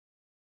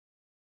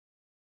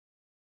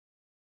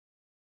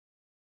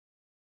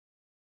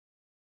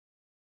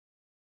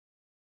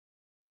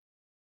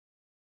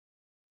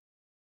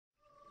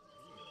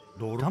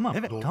Doğru. Tamam.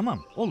 Evet. Doğru.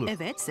 Tamam. Olur.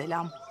 Evet,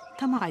 selam.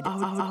 Tamam, haydi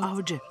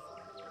avcı.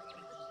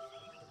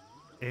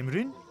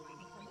 Emrin?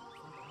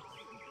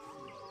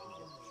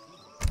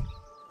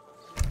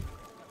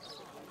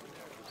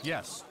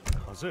 Yes.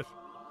 Hazır.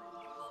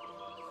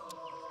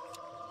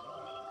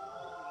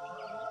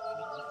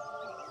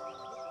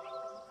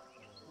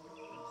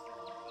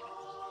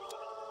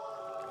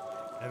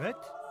 Evet.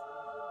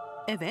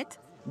 Evet,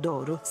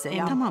 doğru.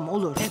 Selam. Tamam,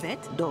 olur. Evet,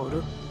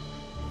 doğru.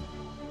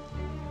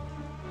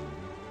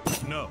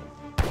 No.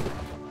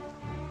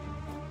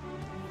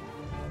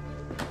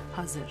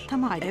 Hazır.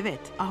 Tamam, haydi.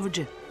 Evet,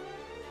 avcı.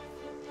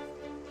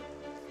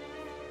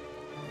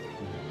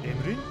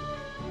 Emrin?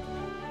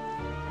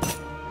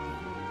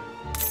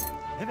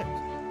 Evet.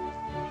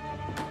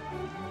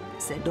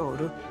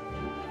 Doğru.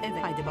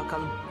 Evet, haydi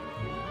bakalım.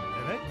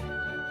 Evet.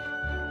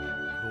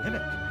 Doğru.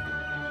 Evet.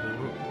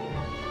 Doğru.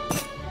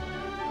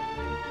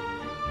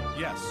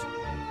 Yes.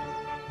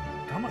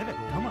 Tamam. Evet.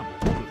 Doğru. Tamam.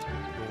 Olur.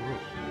 Doğru.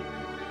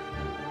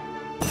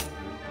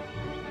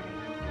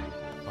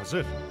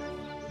 Hazır.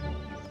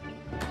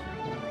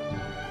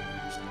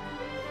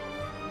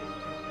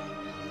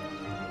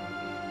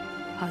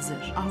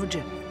 Hazır.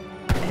 Avcı.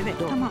 Evet,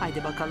 doğru. Tamam,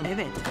 haydi bakalım.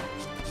 Evet.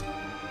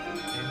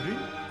 Emrin?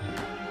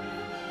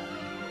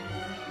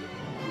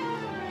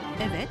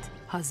 Evet,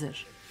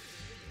 hazır.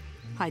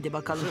 Haydi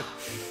bakalım. Hazır.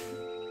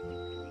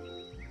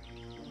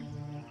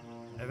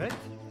 Evet.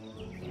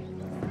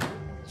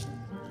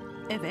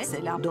 Evet,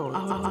 selam. Doğru.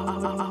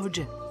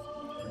 Avcı.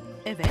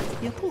 Evet,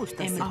 yapı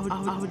ustası.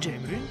 Avcı.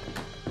 Emrin?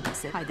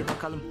 Haydi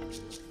bakalım.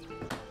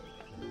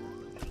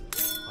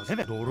 Hazır.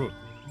 Evet. Doğru.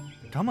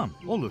 Tamam.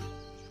 Olur.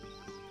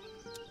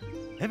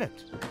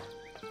 Evet.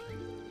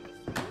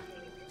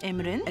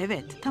 Emrin.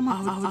 Evet,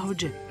 tamam.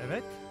 Avcı.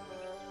 Evet.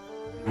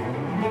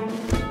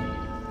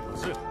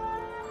 Hazır.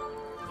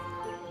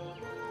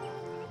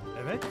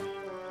 Evet.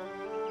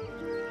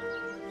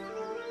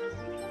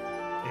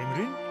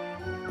 Emrin?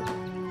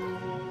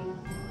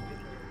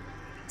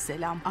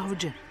 Selam.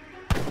 Avcı.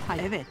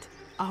 Hayır, evet.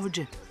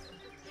 Avcı.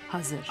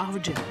 Hazır.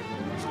 Avcı.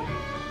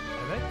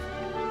 Evet.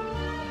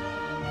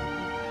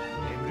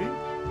 Emrin?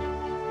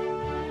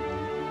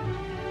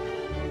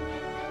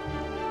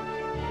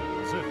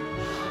 Hazır.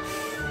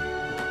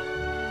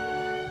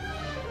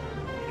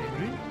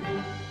 Emrin?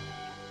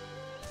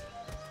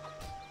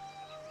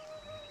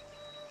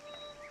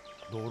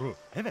 Doğru.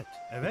 Evet.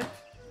 Evet.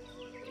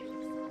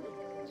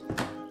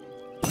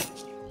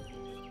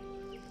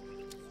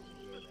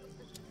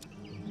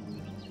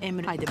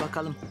 Emrin. Haydi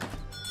bakalım.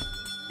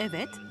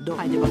 Evet, doğru.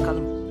 Haydi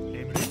bakalım.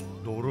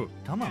 Emrin? Doğru.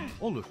 Tamam.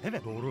 Olur.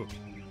 Evet. Doğru.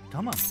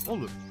 Tamam.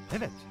 Olur.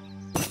 Evet.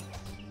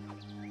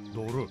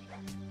 Doğru.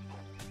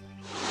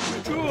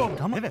 Hücum.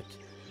 Tamam. Evet.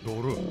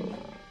 Doğru.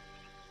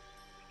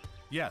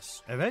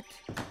 Yes. Evet.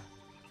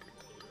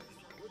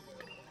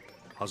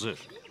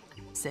 Hazır.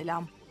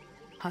 Selam.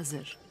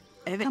 Hazır.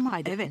 Evet, tamam.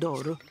 Haydi. Evet,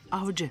 doğru.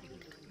 Avcı.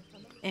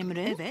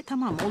 Emrin. Evet,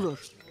 tamam,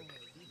 olur.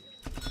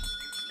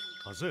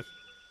 Hazır.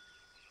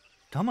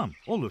 Tamam.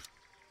 Olur.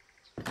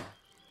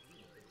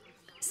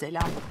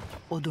 Selam.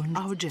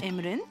 Oduncu. Avcı.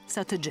 Emrin.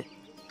 Satıcı.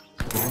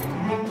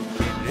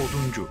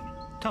 Oduncu.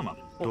 Tamam.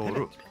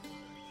 Doğru. Evet.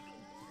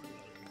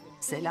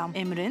 Selam.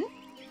 Emrin.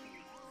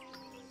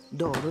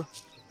 Doğru.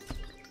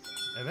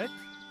 Evet.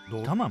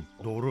 Doğru. Tamam.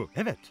 Doğru.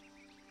 Evet.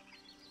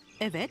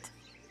 Evet.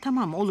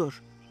 Tamam,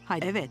 olur.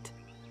 Haydi. Evet.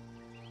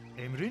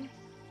 Emrin?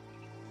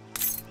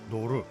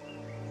 Doğru.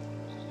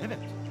 Evet.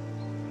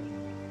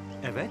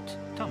 Evet.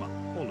 Tamam.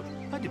 Olur.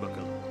 Hadi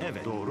bakalım.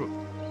 Evet. Doğru.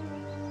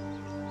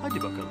 Hadi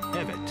bakalım.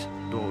 Evet.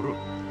 Doğru.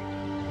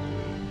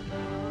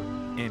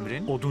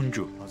 Emrin?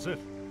 Oduncu. Hazır.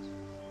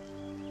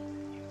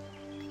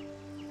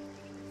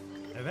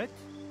 Evet.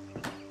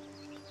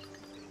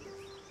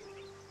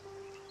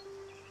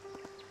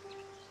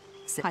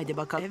 Haydi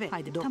bakalım. Evet.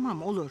 Haydi.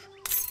 Tamam, olur.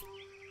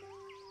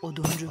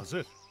 Oduncu.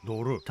 Hazır.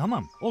 Doğru.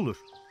 Tamam.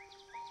 Olur.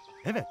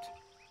 Evet.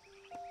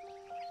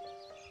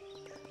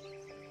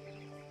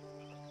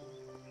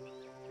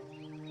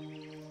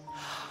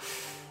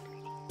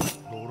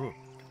 Doğru.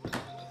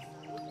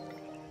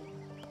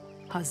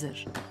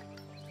 Hazır.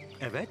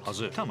 Evet.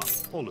 Hazır. Tamam.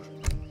 Olur.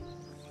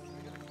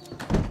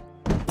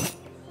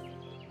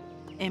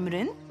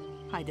 Emrin.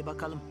 Haydi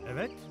bakalım.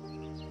 Evet.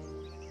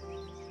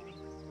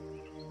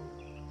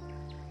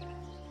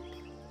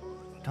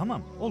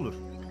 Tamam. Olur.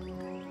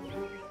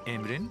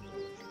 Emrin?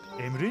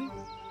 Emrin?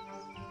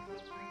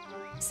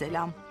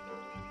 Selam.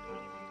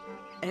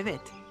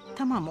 Evet.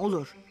 Tamam,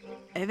 olur.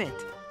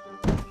 Evet.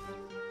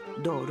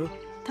 Doğru.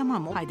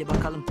 Tamam, haydi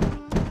bakalım.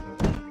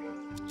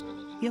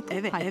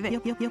 Evet,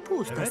 evet, yapı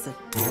ustası.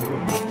 Evet.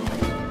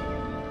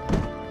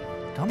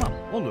 Tamam,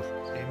 olur.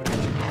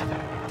 Emrin.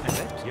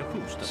 Evet, yapı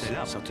ustası.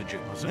 Selam. Satıcı.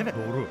 Hazır. Evet,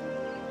 doğru.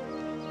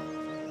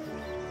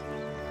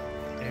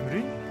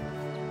 Emrin.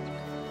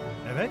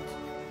 Evet.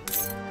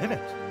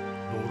 Evet,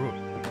 doğru.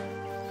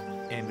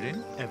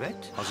 Emrin.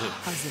 Evet. Hazır.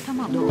 Hazır.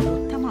 Tamam,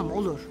 doğru. Tamam,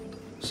 olur.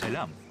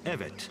 Selam.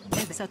 Evet.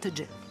 Evet,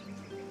 satıcı.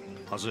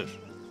 Hazır.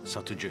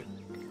 Satıcı.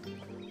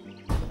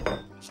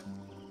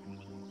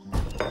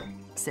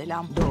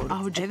 Selam. Doğru.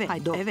 Avcı. Evet.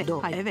 Hay, evet.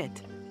 Hay, evet.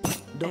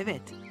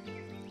 Evet.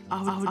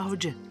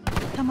 Avcı.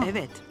 Tamam.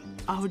 Evet.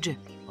 Avcı.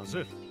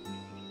 Hazır.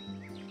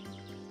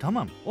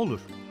 Tamam, olur.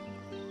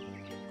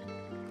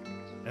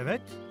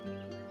 Evet.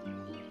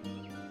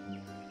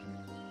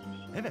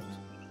 Evet.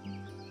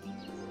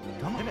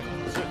 Tamam, evet,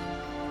 hazır.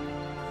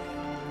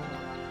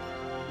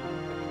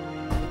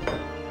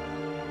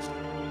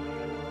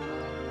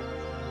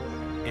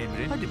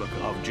 Emrin. Hadi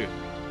bakalım. Avcı.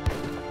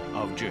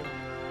 Avcı.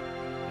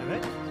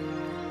 Evet.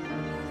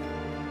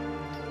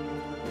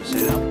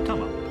 Selam.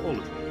 Tamam.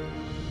 Olur.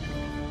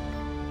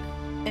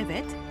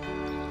 Evet.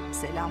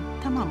 Selam.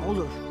 Tamam,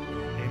 olur.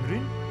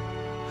 Emrin.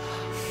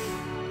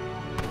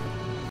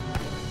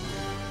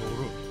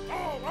 Doğru.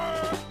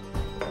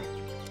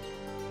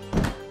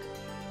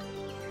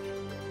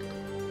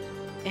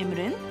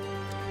 Emrin.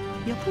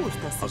 Yapı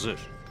ustası. Hazır.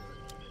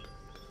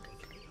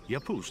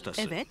 Yapı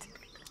ustası. Evet.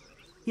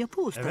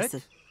 Yapı ustası.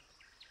 Evet.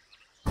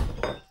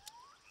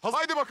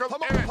 Haydi bakalım.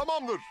 Tamam, evet.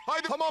 Tamamdır.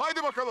 Haydi tamam.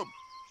 Haydi bakalım.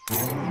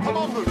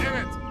 Tamamdır.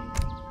 Evet.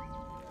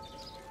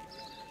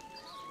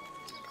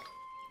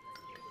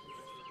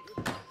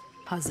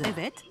 Hazır.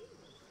 Evet.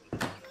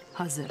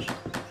 Hazır.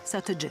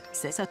 Satıcı.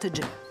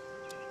 Satıcı.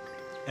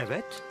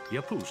 Evet.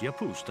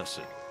 Yapı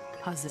ustası.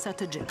 Hazır.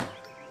 Satıcı.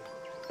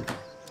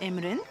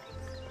 Emrin.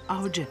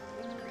 Avcı.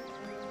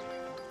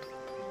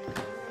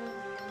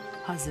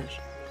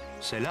 Hazır.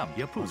 Selam.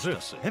 Yapı Hazır.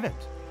 ustası.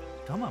 Evet.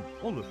 Tamam,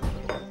 olur.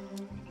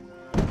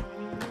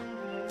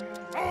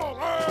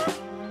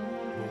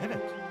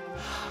 Evet.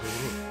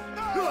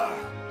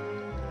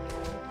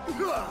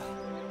 Doğru.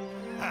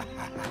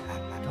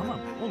 Tamam,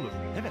 olur.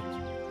 Evet.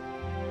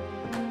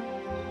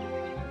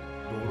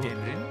 Doğru.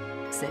 Emrin.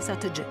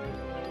 Satıcı.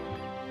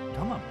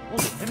 Tamam,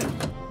 olur. Evet.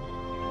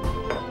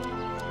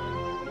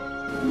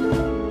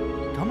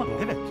 Tamam,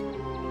 evet.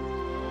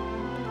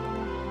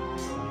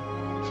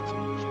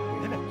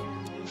 Evet.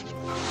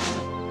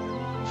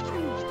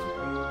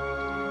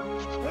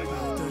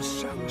 我的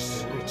上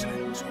师沉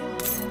重，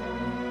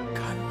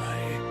看来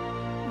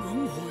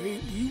轮回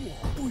离我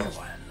不远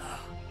了。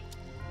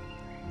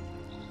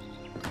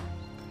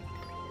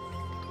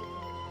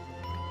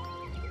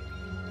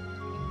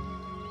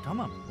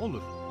 Tamam,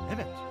 olur.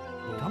 Evet.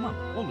 Tamam,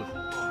 olur.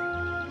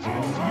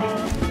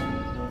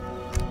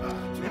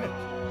 Evet.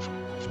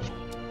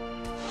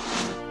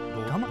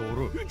 Tamam,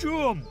 doğru.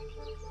 Hücum!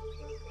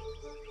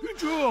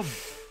 Hücum!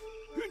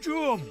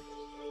 Hücum!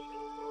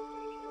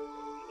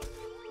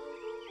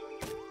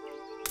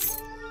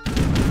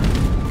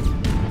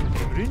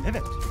 Emrin,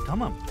 evet.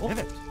 Tamam,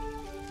 evet.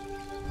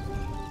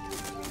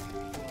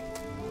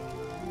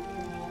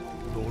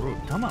 Doğru,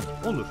 tamam,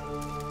 olur.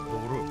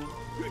 Doğru.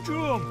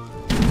 Hücum!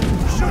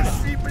 Tamam, Je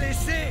suis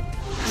blessé!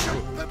 Je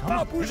ne peux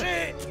Tamam, pas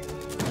bouger!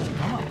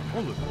 tamam,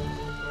 olur.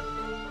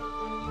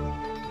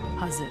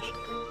 Hazır.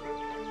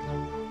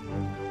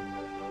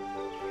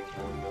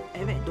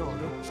 Evet,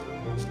 doğru.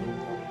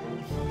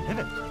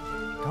 Evet.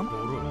 Tamam,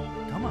 doğru.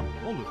 Tamam,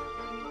 olur.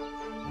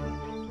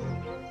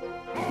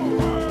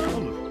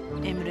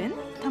 Olur. Emrin.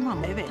 Tamam,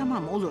 evet.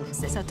 Tamam, olur.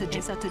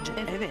 Satıcı. Satıcı.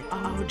 Evet.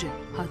 Avcı.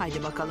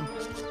 Haydi bakalım.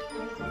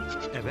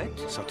 Evet.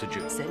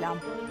 Satıcı. Selam.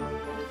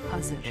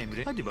 Hazır.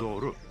 Emrin. Hadi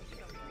doğru.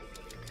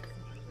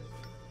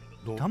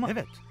 Doğru. Tamam,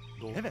 evet.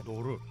 Doğru. Evet,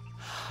 doğru.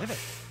 Evet.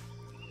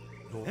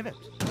 Doğru. Evet.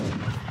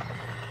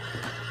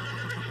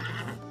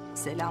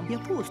 Selam.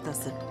 Yapı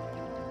ustası.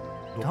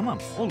 Doğru. Tamam,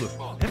 olur.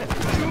 Evet.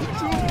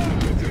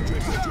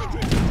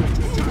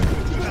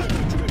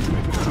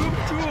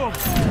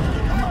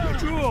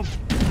 Hücum!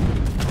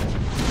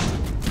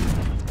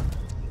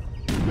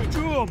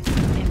 Hücum!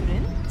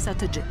 Emrin.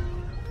 Satıcı.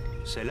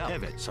 Selam.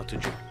 Evet.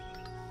 Satıcı.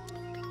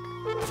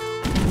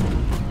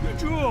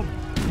 Hücum!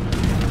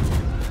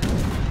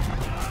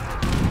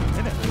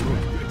 Evet, doğru.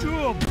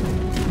 Hücum!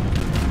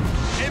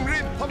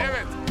 Emrin. Tamam.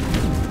 Evet.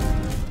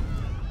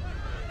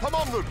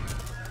 Tamamdır.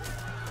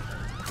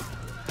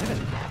 Evet.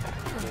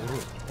 Doğru.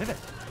 Evet.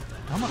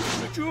 Tamam.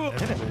 Hücum!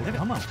 Evet, evet,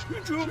 tamam.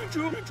 Hücum!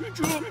 Hücum!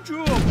 Hücum!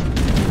 Hücum!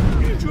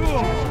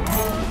 Hücum!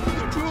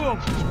 Hücum!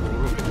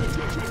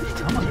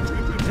 Tamam.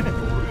 Evet,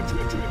 doğru.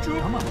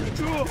 Hücum! Tamam.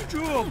 Hücum!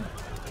 Hücum!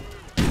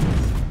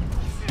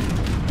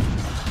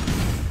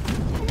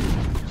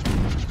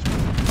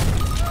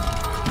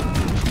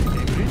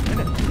 Emrin,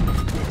 evet.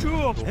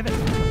 Hücum! Evet.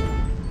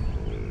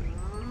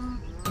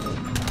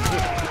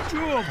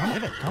 Hücum! Tamam,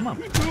 evet, tamam.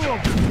 Hücum!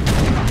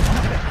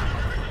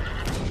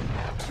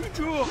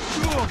 Hücum!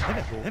 Hücum!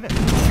 Evet, evet.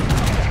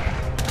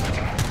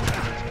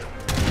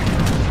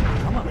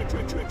 Tamam.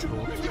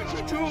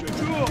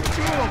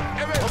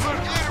 Evet. Hazır.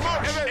 İleri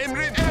marş. Evet.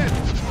 Emrin. Evet.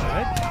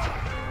 Evet.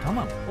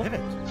 Tamam.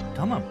 Evet.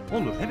 Tamam.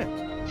 Olur. Evet.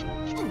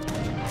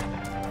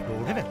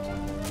 Doğru. Evet.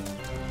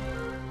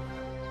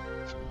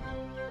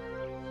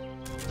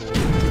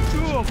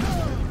 Hücum!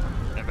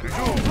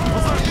 Hücum.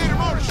 Hazır. İleri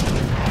marş.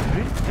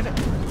 Emrin, evet.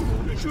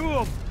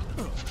 Hücum!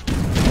 Evet.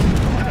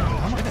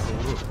 Tamam. Evet.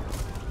 Doğru.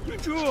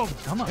 Hücum!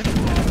 Tamam. Evet.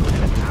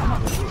 Evet. Tamam.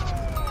 Doğru.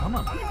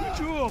 Tamam.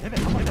 Hücum! Evet.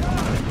 Tamam. Evet.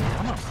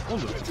 Tamam.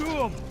 Olur.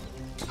 Hücum!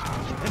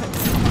 Evet.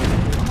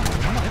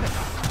 Tamam. Evet.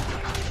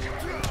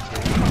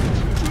 Tamam.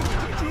 Evet.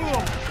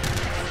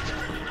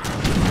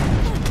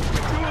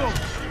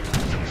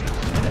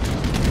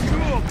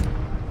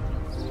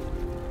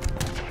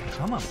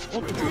 Tamam,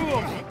 olur.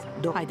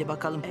 Evet. Haydi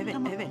bakalım. Evet,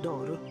 tamam. Evet,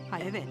 doğru.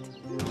 Hayır, evet.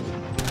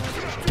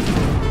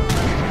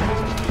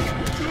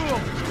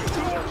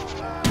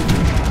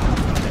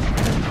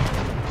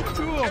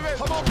 Evet,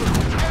 tamamdır.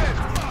 Evet.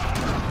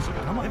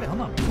 Tamam, evet,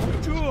 tamam.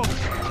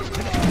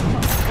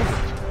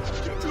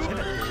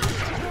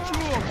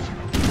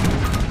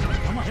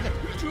 Tamam, evet.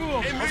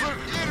 Hazır.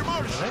 İleri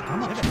marş. Evet,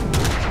 tamam, evet.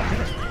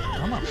 Evet,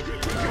 tamam.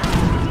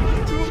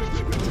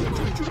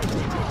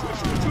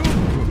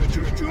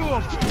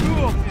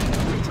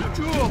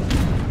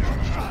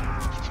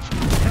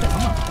 Evet,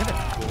 tamam, evet.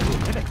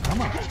 Doğru, evet,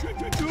 tamam.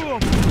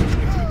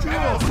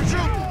 Evet,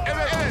 hücum.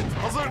 Evet, evet.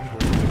 Hazır.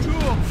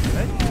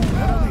 Evet,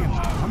 yaralıyım.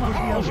 Tamam,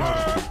 yaralıyım.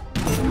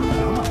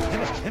 Tamam,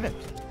 evet, evet.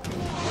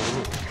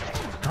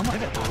 Tamam,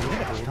 evet,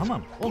 evet,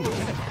 tamam. Olur,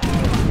 evet.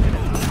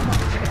 Evet,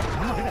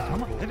 tamam, evet,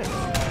 tamam, evet.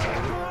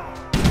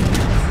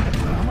 Evet,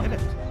 tamam,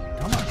 evet.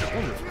 Tamam,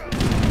 olur.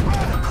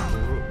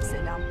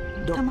 Selam.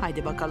 Tamam,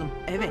 haydi bakalım.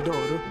 Evet,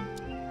 doğru.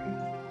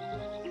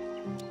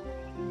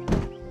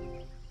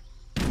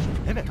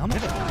 Evet, tamam,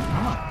 evet,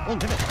 tamam.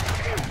 Olur, evet.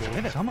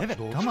 Evet, tamam, evet,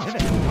 tamam,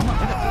 evet,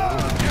 tamam, evet.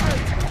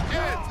 Evet.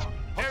 Evet.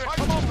 Evet,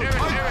 tamamdır. Evet,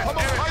 haydi, evet,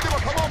 tamam. Evet. Haydi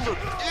bak, tamamdır.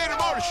 İleri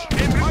marş.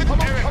 Haydi,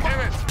 tamam, evet, tamam.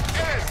 Evet,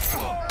 evet.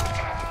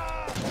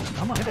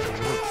 Tamam, evet,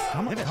 doğru.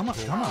 Tamam, evet, tamam,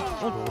 tamam.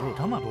 O doğru,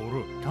 tamam,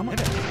 doğru. Tamam,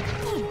 evet.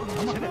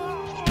 Tamam, evet.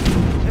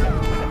 Evet,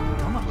 evet,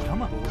 tamam,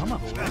 tamam, tamam.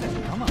 Evet,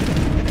 tamam, evet,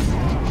 evet.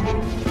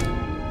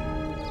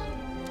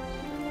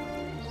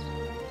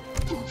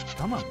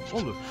 Tamam,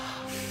 olur.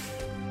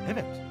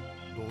 Evet.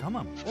 Doğru.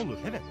 Tamam, olur,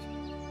 evet.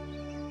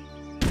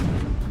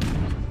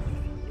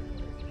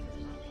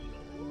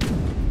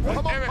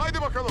 Tamam, evet.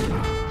 Haydi bakalım.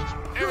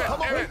 Evet,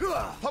 tamam, evet.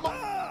 Tamam.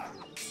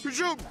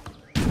 Hücum.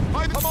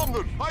 Haydi,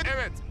 tamamdır. Haydi.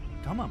 Evet.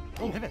 Tamam,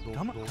 olur, evet, doğru.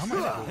 Tamam, tamam,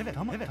 evet, evet,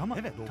 tamam, evet, tamam,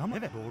 evet, tamam,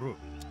 evet, doğru.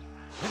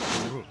 Evet,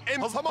 doğru.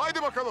 Tamam,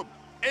 haydi bakalım.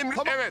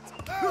 Tamam. Evet.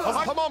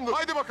 Hazır, tamamdır.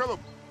 Haydi bakalım.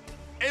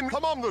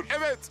 Tamamdır.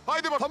 Evet.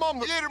 Haydi bak.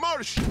 Tamamdır. İleri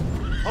marş.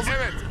 Hazır.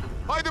 Evet.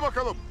 Haydi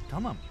bakalım.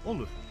 Tamam,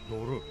 olur,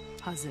 doğru.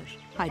 Hazır.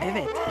 Haydi,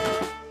 evet.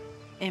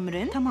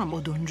 Emrin, tamam,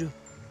 oduncu.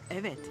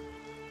 Evet.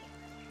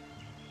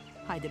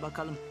 Haydi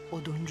bakalım,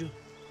 oduncu.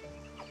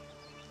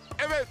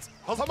 Evet.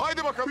 Hazır.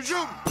 Haydi bakalım.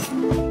 Hücum.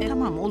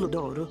 Tamam, olur,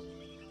 doğru.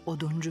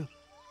 Oduncu.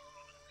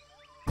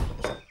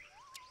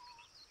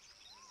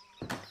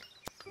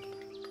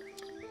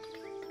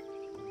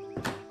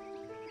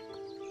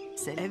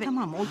 Evet,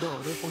 tamam, o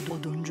doğru.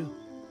 Oduncu.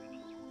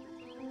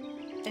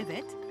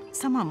 Evet.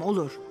 Tamam,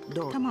 olur.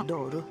 Doğru. Tamam,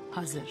 doğru.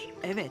 Hazır.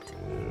 Evet.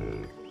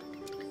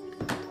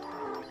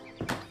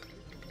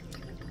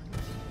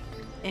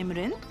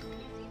 Emrin.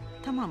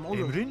 Tamam, olur.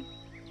 Emrin?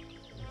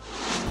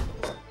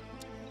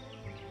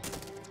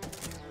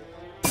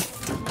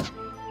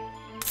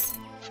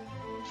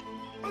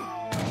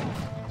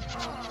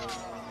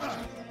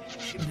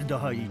 Şimdi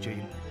daha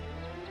iyiceyim.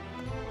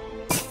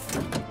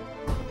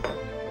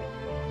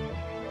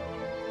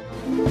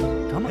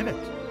 Tamam, evet.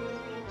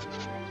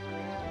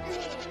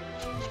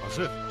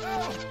 Hazır.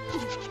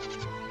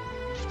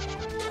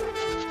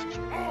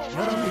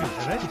 Yaralıyım,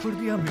 evet.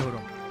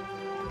 Kıpırdayamıyorum.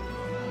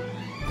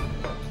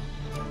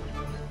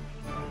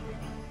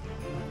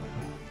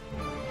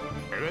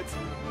 Evet.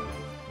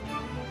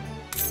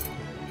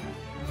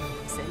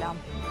 Selam.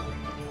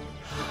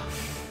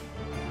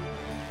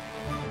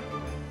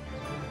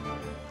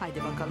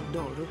 Haydi bakalım,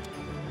 doğru.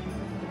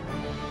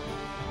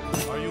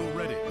 Are you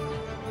ready?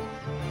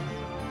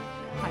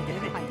 Haydi,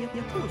 evet. Haydi,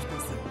 yapı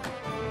ustası.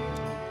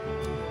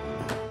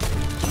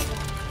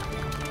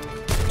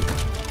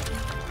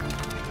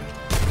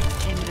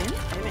 Emrin,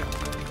 evet.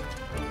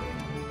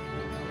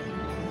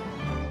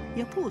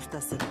 Yapı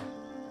ustası.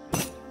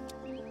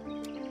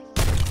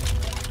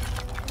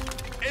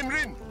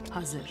 Emrin.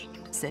 Hazır.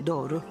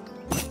 Doğru.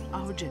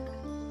 Avcı.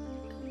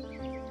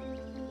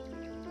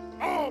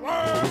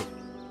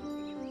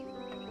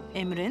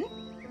 Emrin.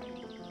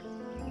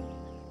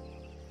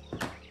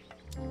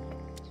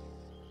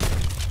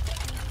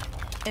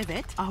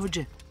 Evet,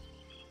 avcı.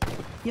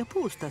 Yapı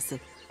ustası.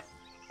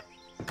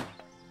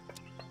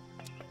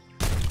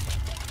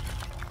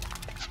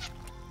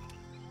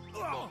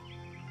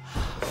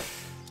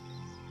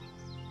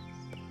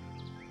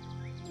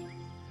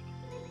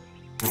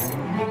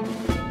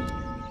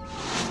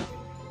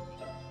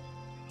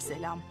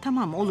 Selam.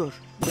 Tamam,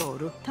 olur.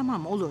 Doğru.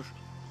 Tamam, olur.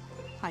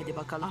 Haydi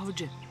bakalım,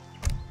 avcı.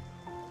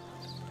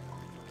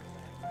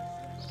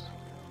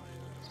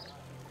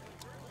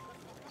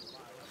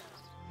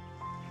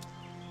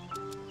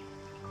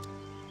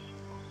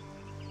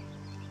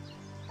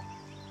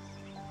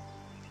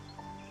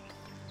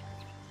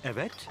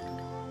 Evet.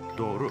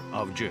 Doğru,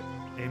 avcı.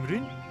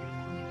 Emrin?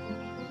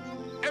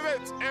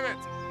 Evet, evet.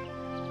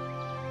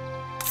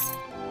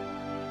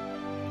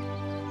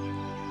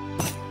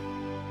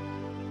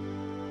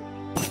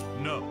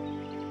 No.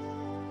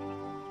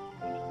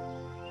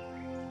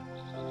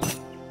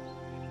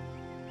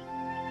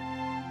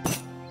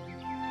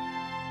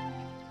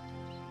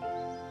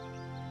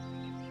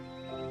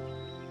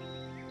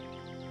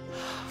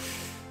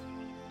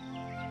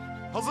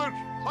 Hazır.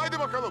 Haydi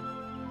bakalım.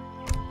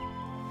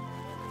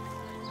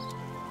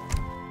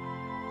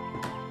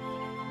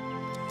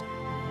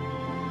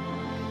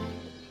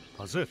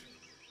 Hazır.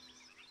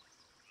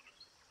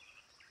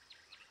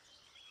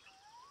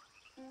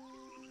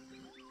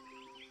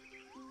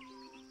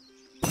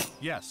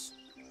 Yes.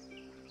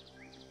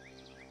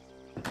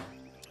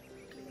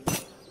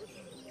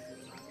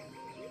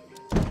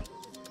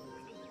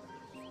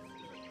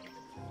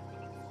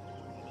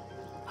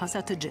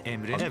 Satıcı.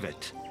 Emrin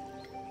evet.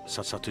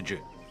 Satıcı.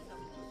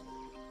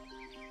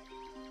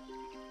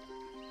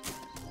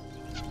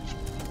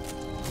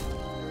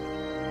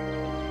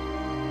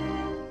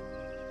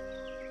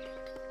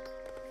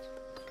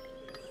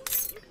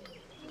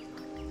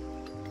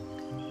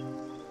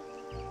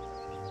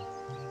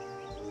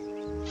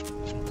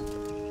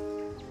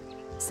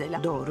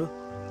 Selam. Doğru.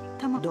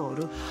 Tamam.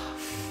 Doğru.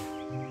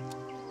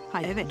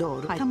 Hayır, evet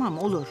doğru. Hayır, tamam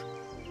olur.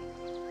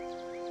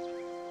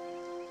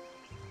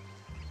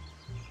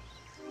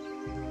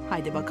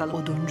 Haydi bakalım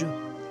oduncu.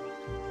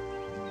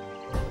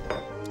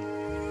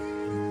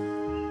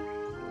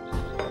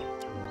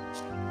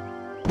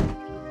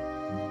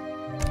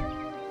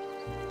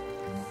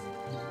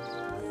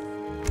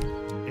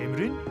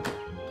 Emrin?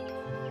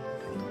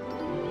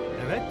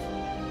 Evet.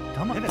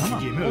 Tamam, evet, tamam.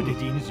 Gemi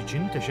ödediğiniz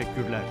için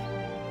teşekkürler.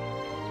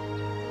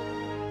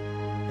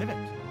 Evet.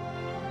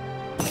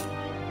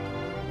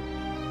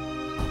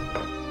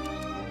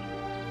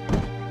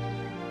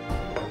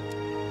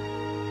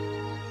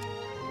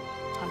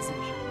 Hazır.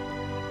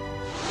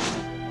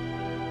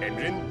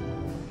 Emrin.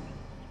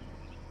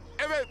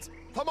 Evet,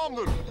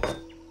 tamamdır.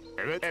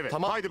 Evet, evet.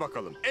 Tamam, haydi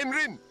bakalım.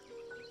 Emrin.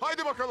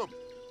 Haydi bakalım.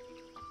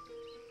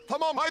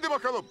 Tamam, haydi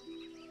bakalım.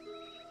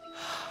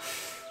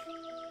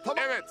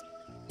 Tamam. Evet,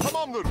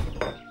 tamamdır.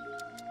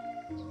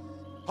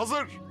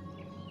 Hazır.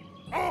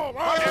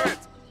 Haydi, evet.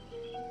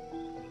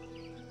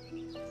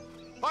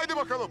 Haydi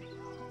bakalım.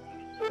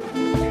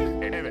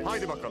 Evet,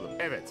 haydi bakalım.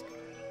 Evet.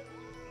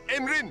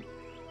 Emrin.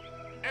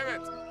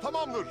 Evet,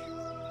 tamamdır.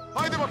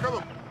 Haydi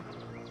bakalım.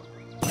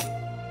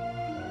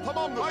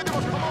 Tamamdır. Haydi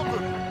bakalım.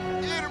 Tamamdır.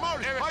 İleri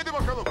marş. Evet. Haydi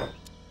bakalım.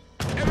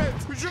 Evet.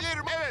 Hücum. İleri.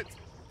 Evet.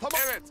 Tamam.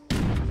 Evet.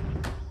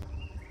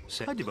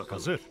 Hadi bakalım.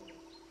 Hazır.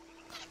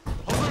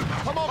 Hazır.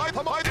 Tamam. Haydi.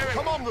 Tamam. Haydi. Evet.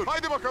 Tamamdır.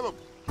 Haydi bakalım.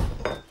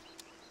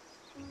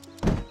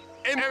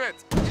 Evet.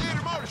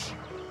 İleri marş.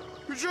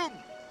 Hücum.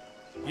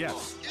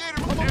 Yes. İleri.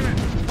 Tamam. Evet.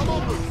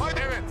 Tamamdır. Haydi.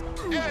 Evet.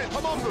 Evet.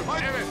 Tamamdır.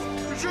 Haydi. Evet.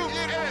 Hücum.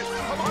 İleri. Evet.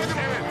 Tamam. Haydi.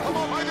 Evet.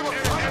 Tamam. Haydi bakalım.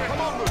 Evet. Haydi.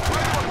 Tamamdır.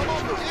 Haydi bakalım.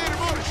 Tamamdır. İleri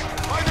marş.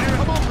 Haydi. Evet.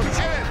 Tamamdır.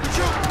 Evet.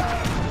 Hücum.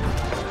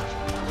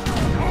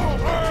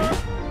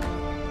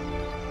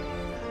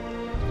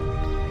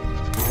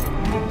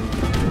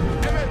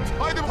 Evet.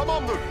 Haydi.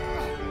 Tamamdır.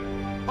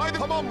 Haydi.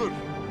 Tamamdır.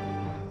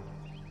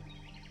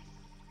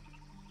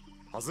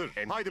 Hazır.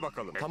 Haydi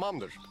bakalım.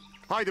 Tamamdır.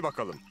 Haydi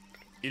bakalım.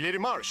 İleri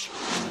marş.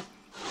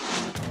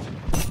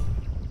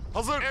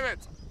 Hazır. Evet.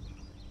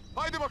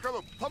 Haydi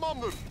bakalım.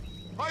 Tamamdır.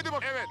 Haydi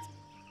bak. Evet.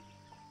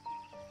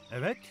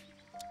 Evet.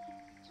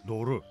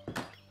 Doğru.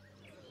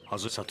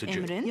 Hazır satıcı.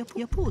 Emrin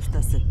yapı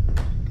ustası.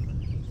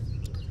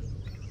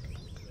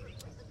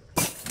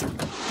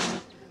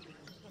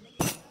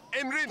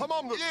 Emrin.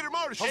 Tamamdır. İleri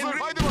marş. Hazır.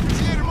 Haydi bakalım.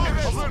 İleri marş.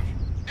 Evet. Hazır.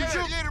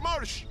 Hücum. İleri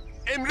marş.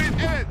 Emrin.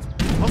 Evet.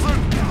 Hazır.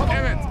 Tamam.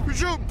 Evet.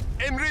 Hücum.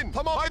 Emrin.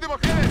 Tamam. Haydi bak.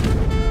 Evet.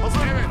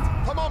 Hazır. Evet.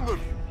 Tamamdır.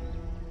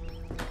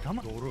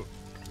 Tamam. Doğru.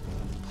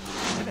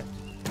 Evet.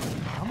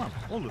 Tamam.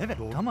 Olur. Evet.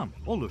 Doğru. Tamam.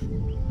 Olur.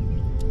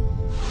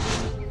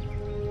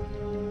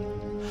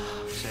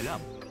 Selam.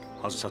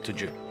 Hazır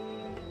satıcı.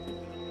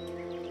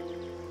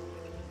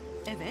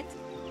 Evet.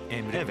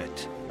 Emrin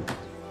evet.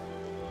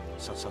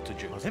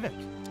 Satıcı. Evet.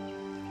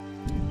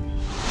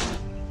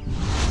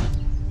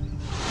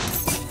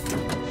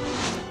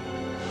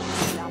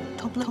 Selam.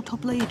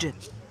 Toplayıcı.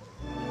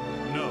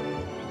 No.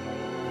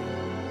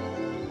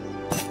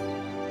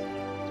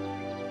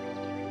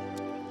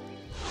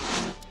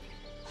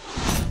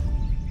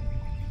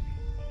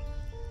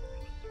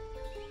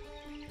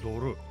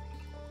 Doğru.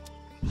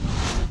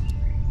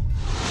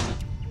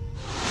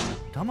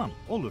 Tamam.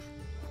 Olur.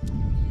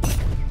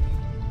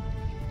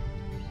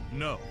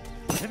 No.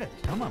 Evet.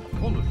 Tamam.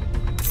 Olur.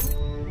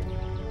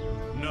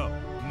 No.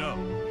 No.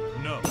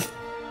 No.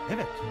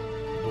 Evet.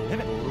 Doğru.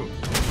 Evet. Doğru.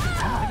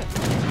 Tamam. Evet.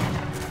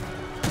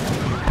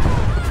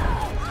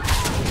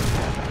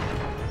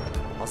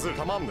 Hazır.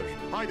 Tamamdır.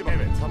 Haydi bak.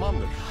 Evet.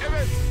 Tamamdır.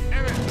 Evet.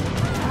 Evet.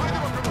 Haydi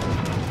bakalım.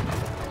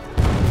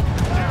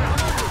 Evet.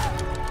 Tamamdır.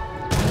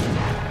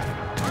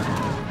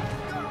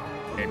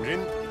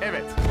 Emrin.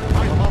 Evet.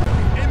 Haydi. Tamamdır.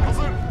 Em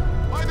hazır.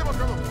 Haydi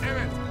bakalım.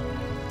 Evet.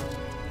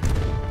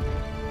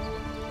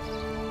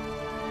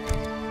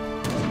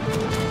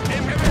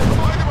 Em evet.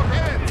 Tamam. Haydi bak.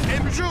 Evet.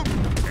 Em hücum.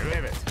 Evet.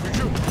 Evet.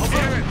 Hücum. Hazır.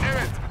 Evet.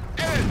 Evet.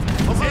 Evet.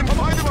 Hazır. Em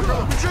haydi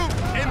bakalım. Hücum.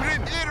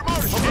 Emrin. İleri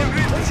marş.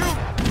 Emrin. Hücum.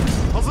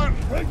 Hazır.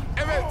 Evet.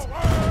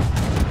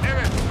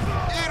 Evet.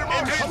 İleri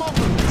marş.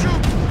 Tamamdır.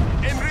 Hücum.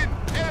 Emrin.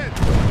 Evet.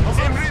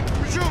 Hazır. Emrin.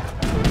 Hücum.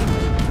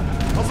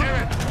 Hazır.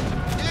 Evet.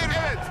 İleri.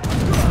 Evet.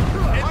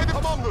 Haydi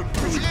tamamdır.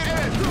 Hücum.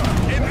 Evet.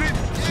 Emrin.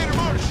 İleri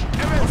marş.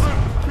 Evet. Hazır.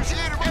 Hücum.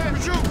 İleri marş. Evet.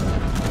 Hücum.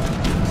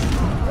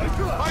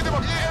 Haydi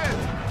bak. Evet.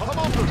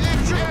 Tamamdır. İleri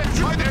hücum. Evet.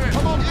 Hücum. Haydi evet.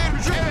 Tamam. İleri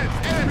hücum. Evet.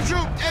 Evet.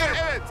 Hücum. Evet.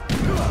 Evet.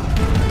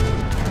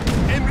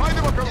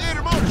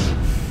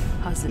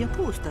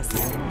 Yapı ustası.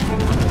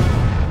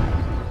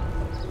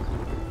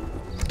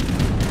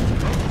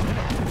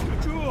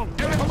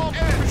 Evet tamam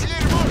evet.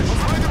 İleri marş.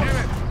 Haydi bak.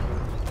 Evet.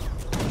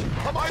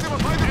 Tamam haydi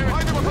bak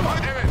haydi bakalım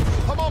haydi evet.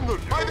 Tamamdır.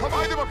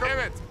 Haydi bakalım.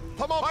 Evet.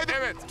 Tamam haydi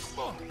evet.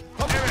 Tamam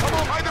evet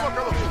tamam haydi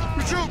bakalım.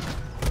 Hücum.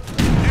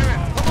 Evet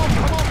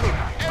tamamdır.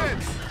 Evet.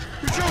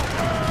 Hücum.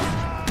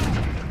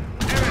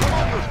 Evet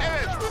tamamdır.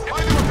 Evet.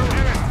 Haydi bakalım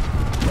evet.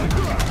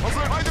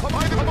 Hazır. Haydi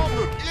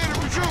tamamdır. İleri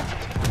hücum.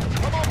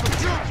 Tamamdır.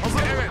 Hücum.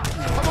 Hazır. Evet.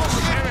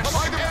 Tamamdır. Evet.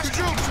 Haydi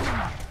hücum.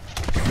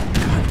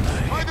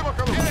 Haydi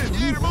bakalım. Evet.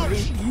 İleri marş.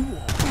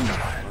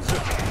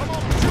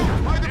 Tamam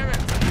hücum. Haydi evet.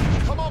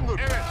 Tamamdır.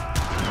 Evet.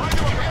 Haydi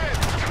bakalım. Evet.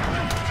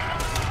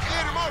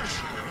 İleri marş.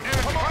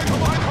 Evet. Tamam.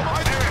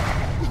 Haydi evet.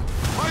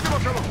 Haydi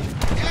bakalım.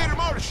 İleri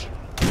marş.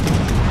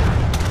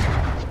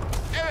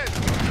 Evet.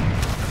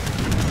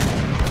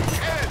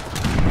 Evet.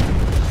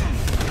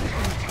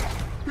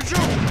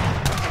 Hücum.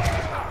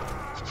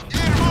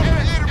 İleri marş.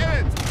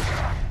 Evet.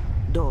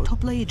 Doğru.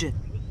 Toplayıcı.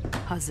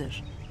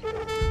 Hazır.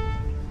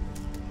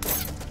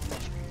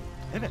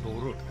 Evet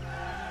doğru.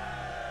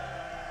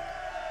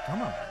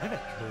 Tamam evet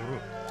doğru.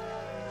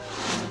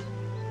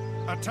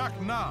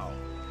 Attack now.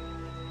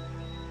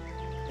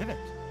 Evet.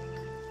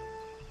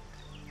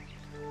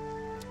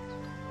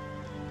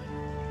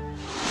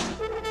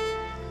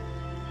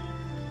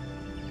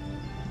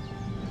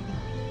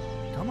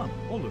 Tamam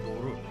olur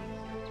doğru.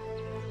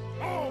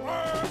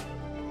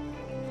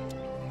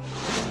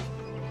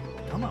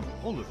 Tamam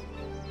olur.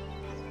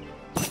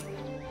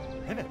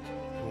 Evet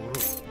doğru.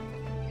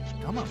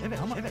 Tamam evet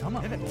tamam evet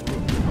tamam evet doğru.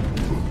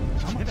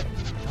 Tamam evet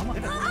tamam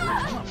evet doğru.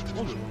 Tamam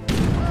olur.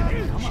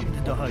 Evet, tamam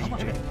şimdi daha iyi.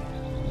 Evet.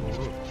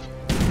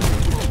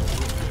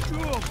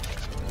 Doğru.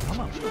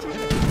 Tamam evet.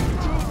 Evet.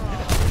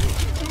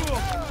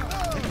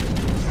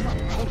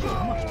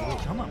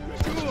 Tamam.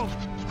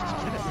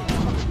 Evet.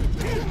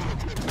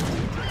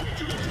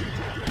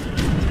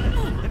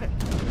 Evet.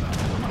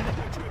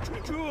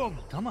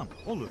 Tamam.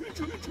 Olur.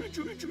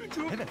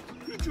 Evet.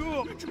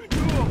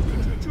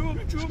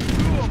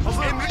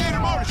 Hazır. İleri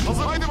marş.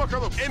 Hazır. Haydi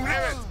bakalım. Emrin.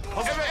 Evet.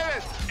 Hazır.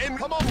 Evet. Emrin.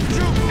 Tamam.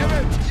 Hücum.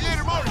 Evet.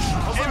 İleri marş.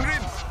 Hazır.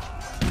 Emrin.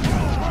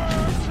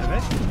 Evet.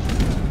 Evet.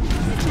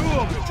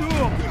 Hazır.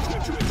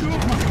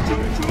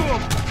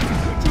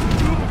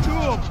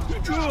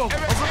 Hücum.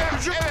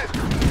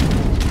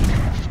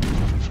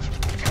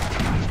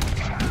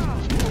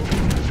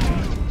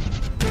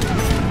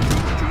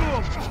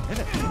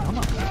 Evet. Evet.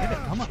 Tamam. Evet.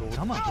 Tamam.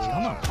 Tamam.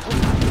 Tamam.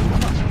 Olur.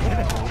 Tamam.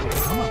 Evet.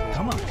 Tamam.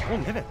 Tamam.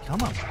 Olur. Evet.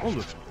 Tamam.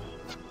 Olur.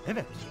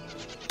 Evet.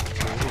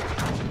 Doğru.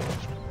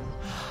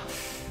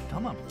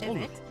 Tamam. Olur.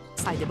 Evet.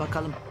 Haydi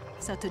bakalım.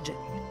 Satıcı.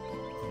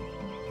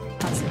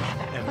 Hazır.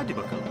 Evet. Hadi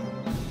bakalım.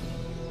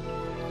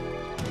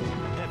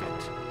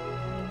 Evet.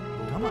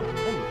 Tamam. Olur.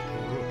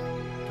 Doğru.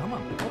 Tamam.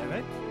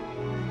 Evet.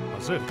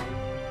 Hazır.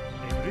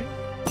 Emri.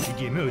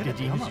 Hediyemi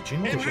ödediğiniz tamam. için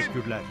Emrin.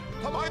 teşekkürler.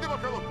 Tamam haydi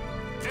bakalım.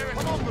 Evet.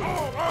 Tamamdır.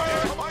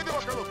 Evet. Tamam haydi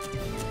bakalım.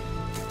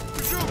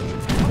 Hücum.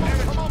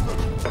 Evet. Tamamdır.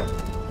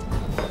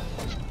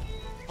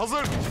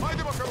 Hazır.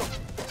 Haydi bakalım.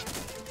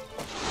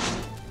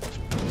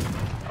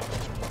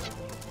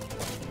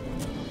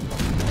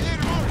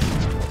 İleri marş.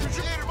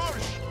 Hücum. İleri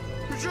marş.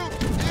 Hücum.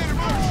 İleri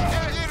marş.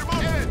 Evet. İleri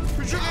marş. Evet.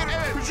 Hücum.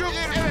 Evet. Hücum.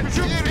 Evet.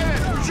 Hücum.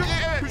 Evet. Hücum.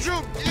 Evet.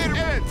 Hücum. İleri.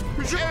 Evet.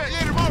 Hücum. Evet.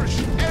 İleri marş.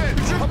 Evet.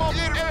 Hücum. Tamam.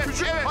 İleri. Evet.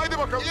 Hücum. Evet. Haydi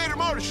bakalım. İleri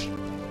marş.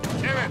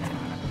 Evet.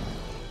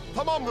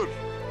 Tamamdır.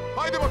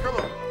 Haydi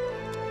bakalım.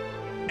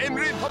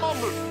 Emrin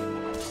tamamdır.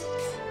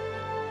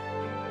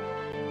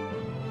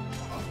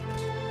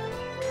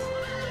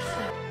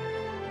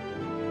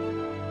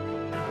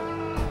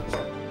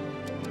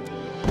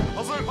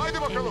 Hazır.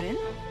 Haydi bakalım. Emrin.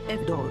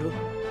 Evet doğru.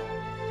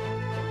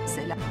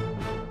 Selam.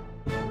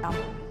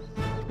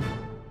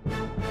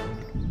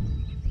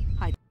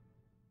 Haydi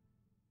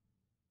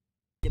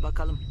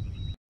bakalım.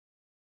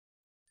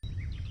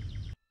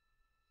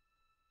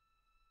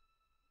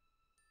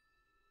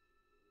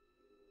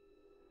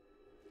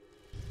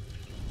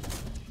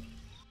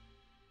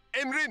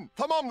 Emrin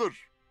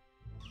tamamdır.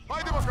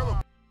 Haydi bakalım.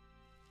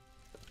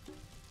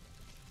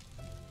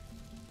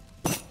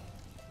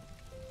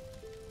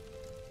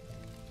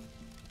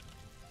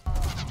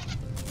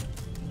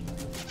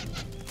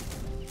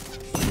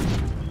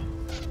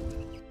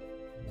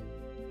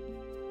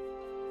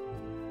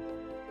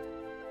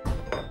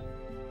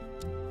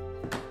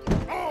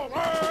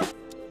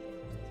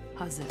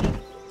 Hazır.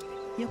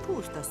 Yapı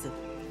ustası.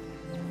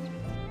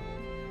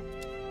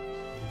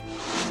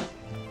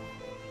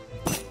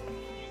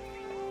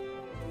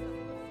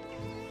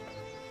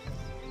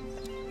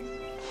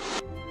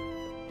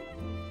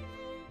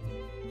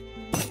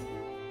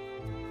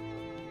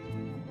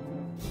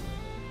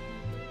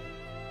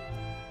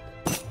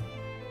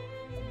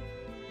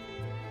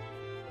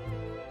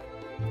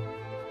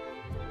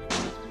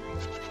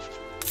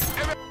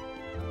 Evet.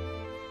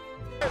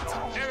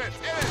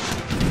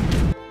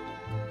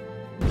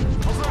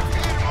 Hazır.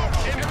 İleri marş.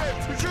 Evet.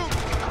 Hücum.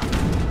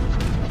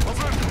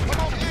 Hazır.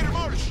 Tamam. İleri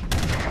marş.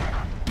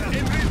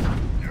 Emrin.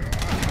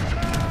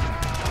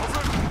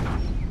 Hazır.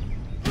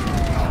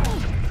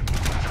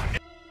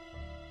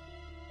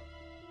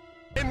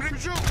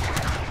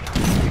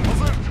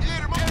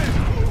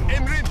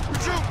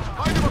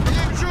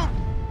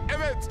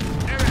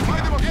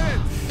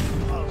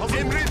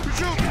 Emrin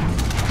hücum.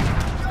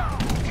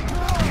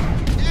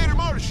 İleri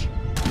marş.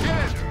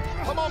 Evet.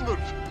 Tamamdır.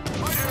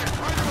 Haydi evet.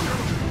 Haydi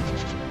bakalım.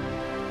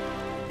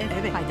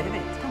 Evet, haydi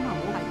evet. Tamam,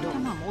 haydi.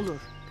 Tamam, olur.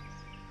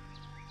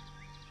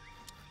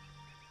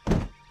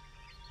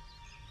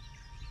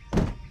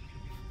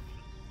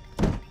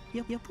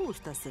 Yapı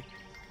ustası.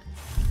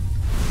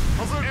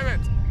 Hazır. Evet.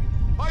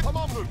 Haydi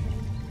tamamdır.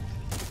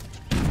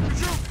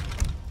 Hücum.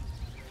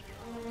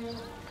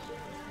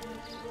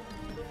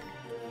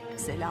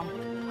 Selam.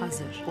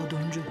 Hazır.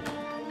 Oduncu.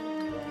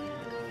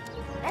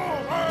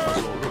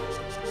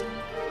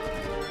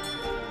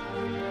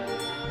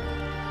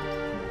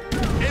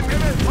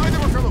 Evet. Haydi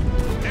bakalım.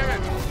 Evet.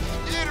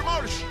 İleri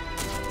marş.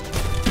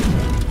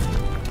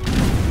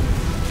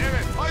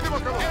 Evet. Haydi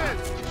bakalım. Evet.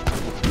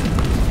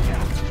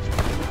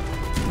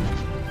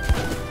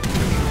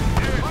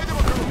 Evet. Haydi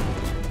bakalım.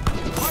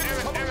 Haydi.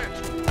 Evet. Evet.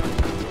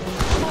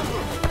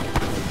 Tamamdır.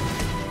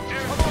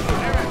 Evet. Tamamdır.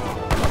 Evet.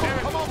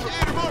 Evet. Tamamdır.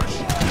 İleri marş.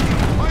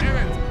 Haydi.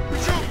 Evet.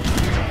 Hücum.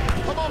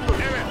 Tamamdır.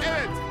 Evet.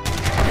 Evet.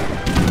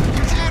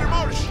 İleri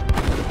marş.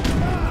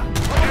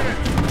 Haydi. Evet.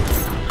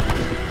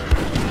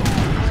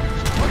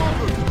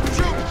 Tamamdır.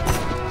 Hücum.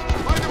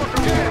 Haydi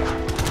bakalım. Evet.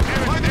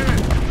 Evet. Haydi.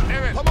 Evet.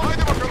 Evet. Tamam.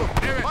 Haydi bakalım.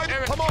 Evet. Haydi.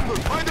 Evet. Tamamdır.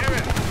 Haydi.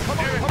 Evet.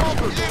 Tamam. Evet.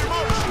 Tamamdır. İleri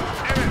marş.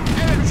 Evet.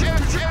 Evet. Hücum.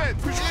 Evet.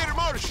 Hücum. İleri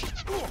marş.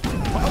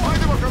 Tamam.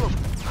 Haydi bakalım.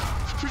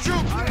 Hücum.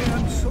 I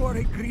am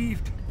sorely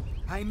grieved.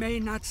 I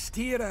may not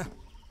steer.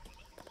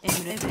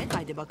 Emre, evet.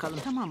 Haydi bakalım.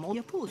 Tamam, o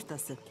yapı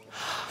ustası.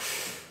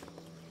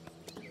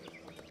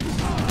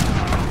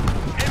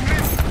 Emrin.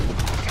 Evet.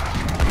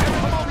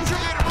 Tamam. Hücum.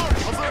 İleri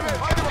marş. Hazır. Evet.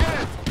 Haydi bakalım.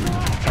 Evet.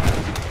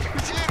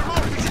 Hücum. İleri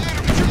marş. Hücum. İleri.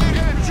 Hücum. İleri.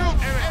 Evet. Hücum.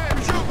 Evet. Evet.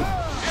 Hücum.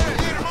 Evet.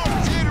 İleri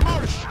marş. İleri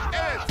marş.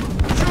 Evet.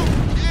 Hücum.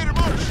 İleri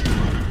marş.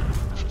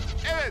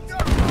 Evet.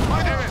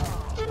 Haydi. Evet.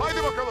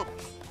 Haydi bakalım.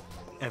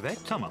 Evet,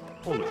 tamam.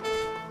 Olur.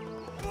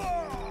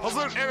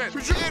 Hazır. Evet.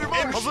 Hücum. İleri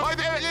marş. Hazır.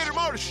 Haydi. Evet. İleri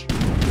marş.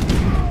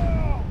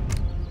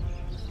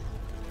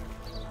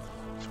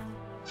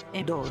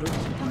 Doğru.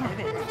 Tamam,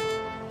 evet.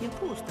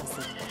 Yapı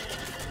ustası.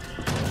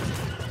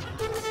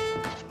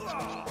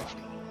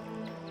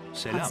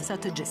 Selam.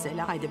 Satıcı.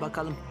 Selam. Haydi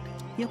bakalım.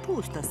 Yapı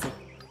ustası.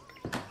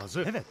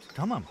 Hazır. Evet,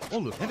 tamam,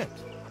 olur, evet.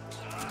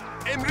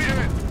 Emri.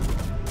 Evet.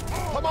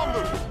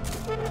 Tamamdır.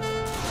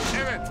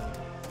 Evet.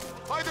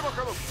 Haydi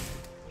bakalım.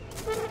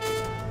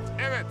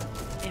 Evet.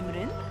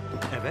 Emrin.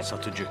 Evet,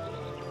 satıcı.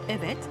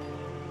 Evet.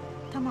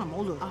 Tamam,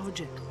 olur.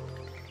 Avcı.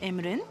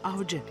 Emrin.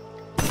 Avcı.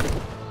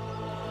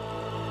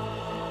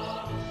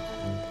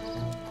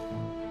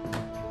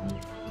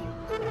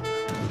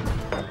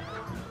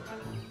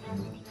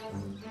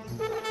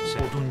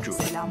 Oduncu.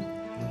 Selam.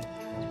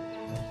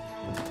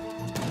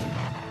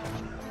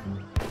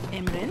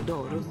 Emrin.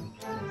 Doğru.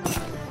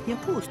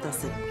 Yapı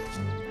ustası.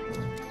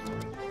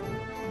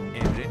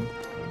 Emrin.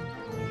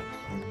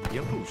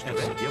 Yapı ustası.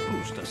 Evet, yapı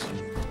ustası.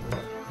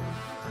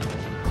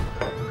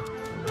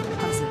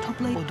 Hazır.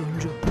 Toplayın.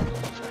 Oduncu.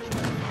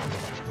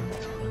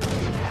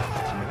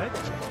 Evet,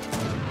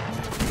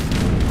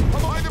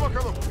 Tamam. Haydi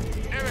bakalım.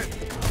 Evet.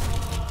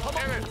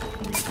 Tamam. Evet.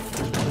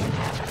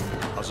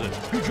 Hazır.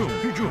 hücum,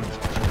 hücum.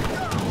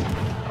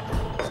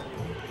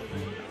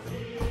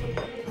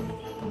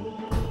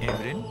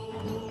 Emrin.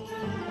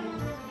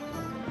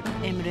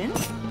 Emrin.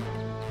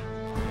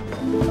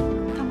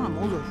 Tamam,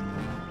 olur.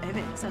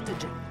 Evet,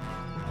 satıcı.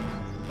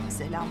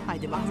 Selam.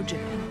 Haydi avcı.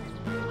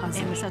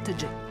 Hazır. Emir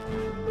satıcı.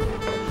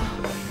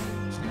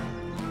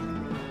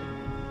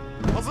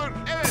 Hazır.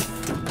 Evet.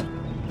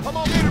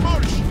 Tamam. İleri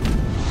marş.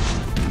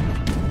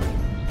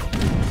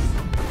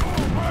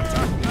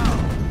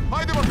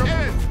 Haydi bakalım.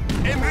 Evet.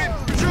 Emrin.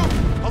 Hücum.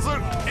 Hazır.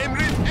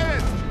 Emrin.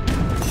 Evet.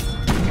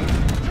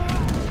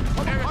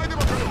 Tamam. Evet. Haydi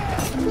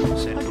bakalım.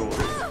 Sen doğru.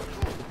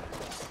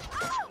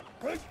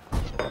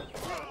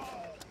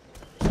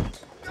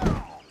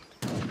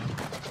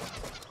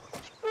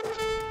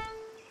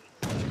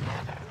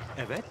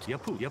 Evet,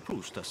 yapı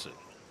ustası.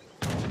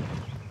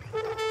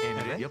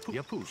 Emre,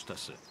 yapı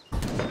ustası.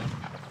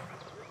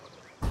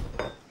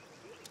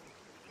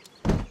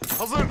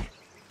 Hazır.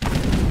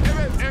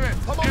 Evet. Evet.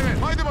 Tamam. Evet.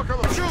 Haydi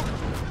bakalım. Hücum.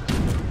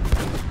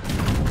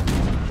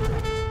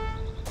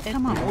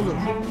 Tamam, olur.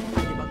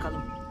 Hadi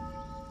bakalım.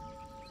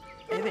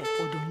 Evet,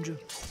 oduncu.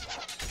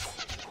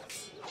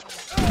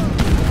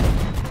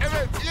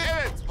 Evet.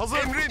 Evet. Hazır.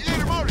 Emrin.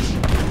 İleri marş.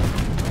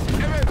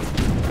 Evet.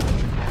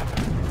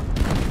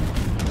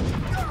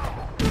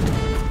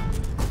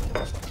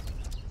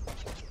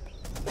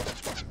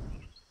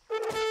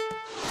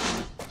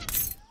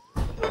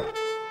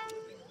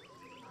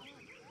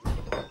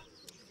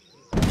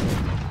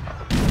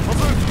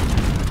 Hazır.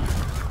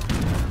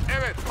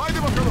 Evet. Haydi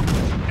bakalım.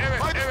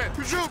 Evet. Haydi. Evet.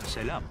 Hücum.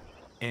 Selam.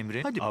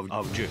 Emre, hadi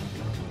avcı.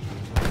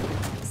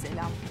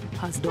 Selam.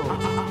 Hazır. Doğru.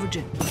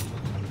 Avcı.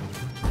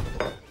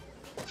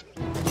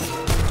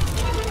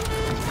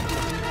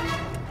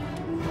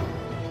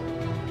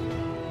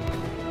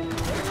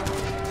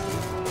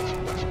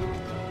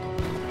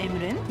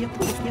 Emrin.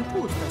 Yapı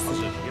ustası.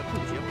 Hazır. Yapı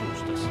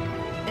ustası.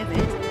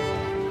 Evet.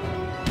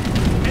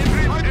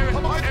 Emrin. Haydi. Evet.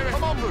 Tamam. Haydi. Evet.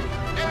 Tamamdır.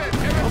 Evet.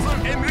 Evet.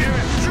 Hazır. Emrin.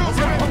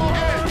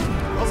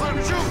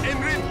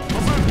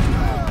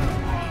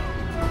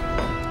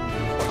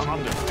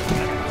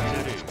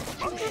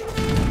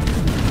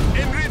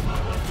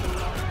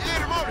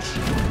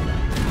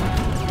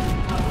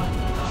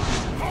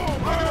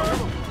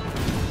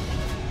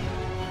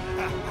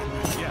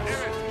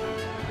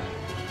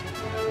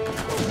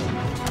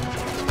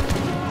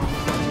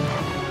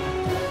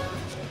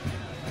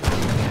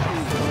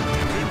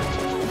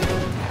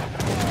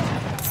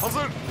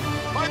 Hazır.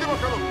 Haydi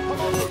bakalım.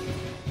 Tamamdır.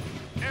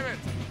 Evet.